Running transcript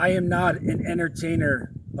I am not an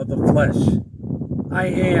entertainer of the flesh. I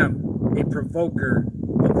am a provoker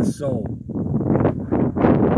of the soul.